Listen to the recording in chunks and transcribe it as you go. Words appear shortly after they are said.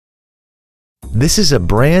This is a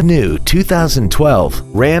brand new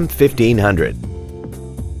 2012 Ram 1500.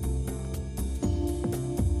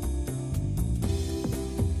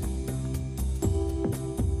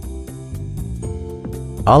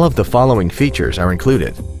 All of the following features are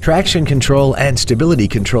included: traction control and stability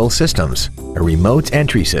control systems, a remote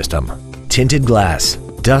entry system, tinted glass,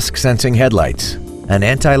 dusk sensing headlights, an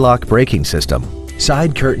anti-lock braking system,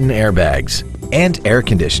 side curtain airbags, and air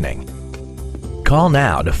conditioning. Call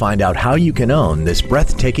now to find out how you can own this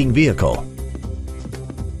breathtaking vehicle.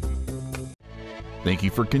 Thank you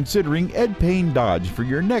for considering EdPayneDodge for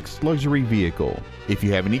your next luxury vehicle. If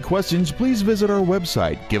you have any questions, please visit our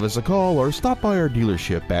website, give us a call, or stop by our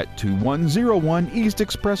dealership at 2101 East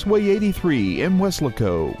Expressway 83 in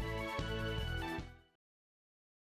Weslaco.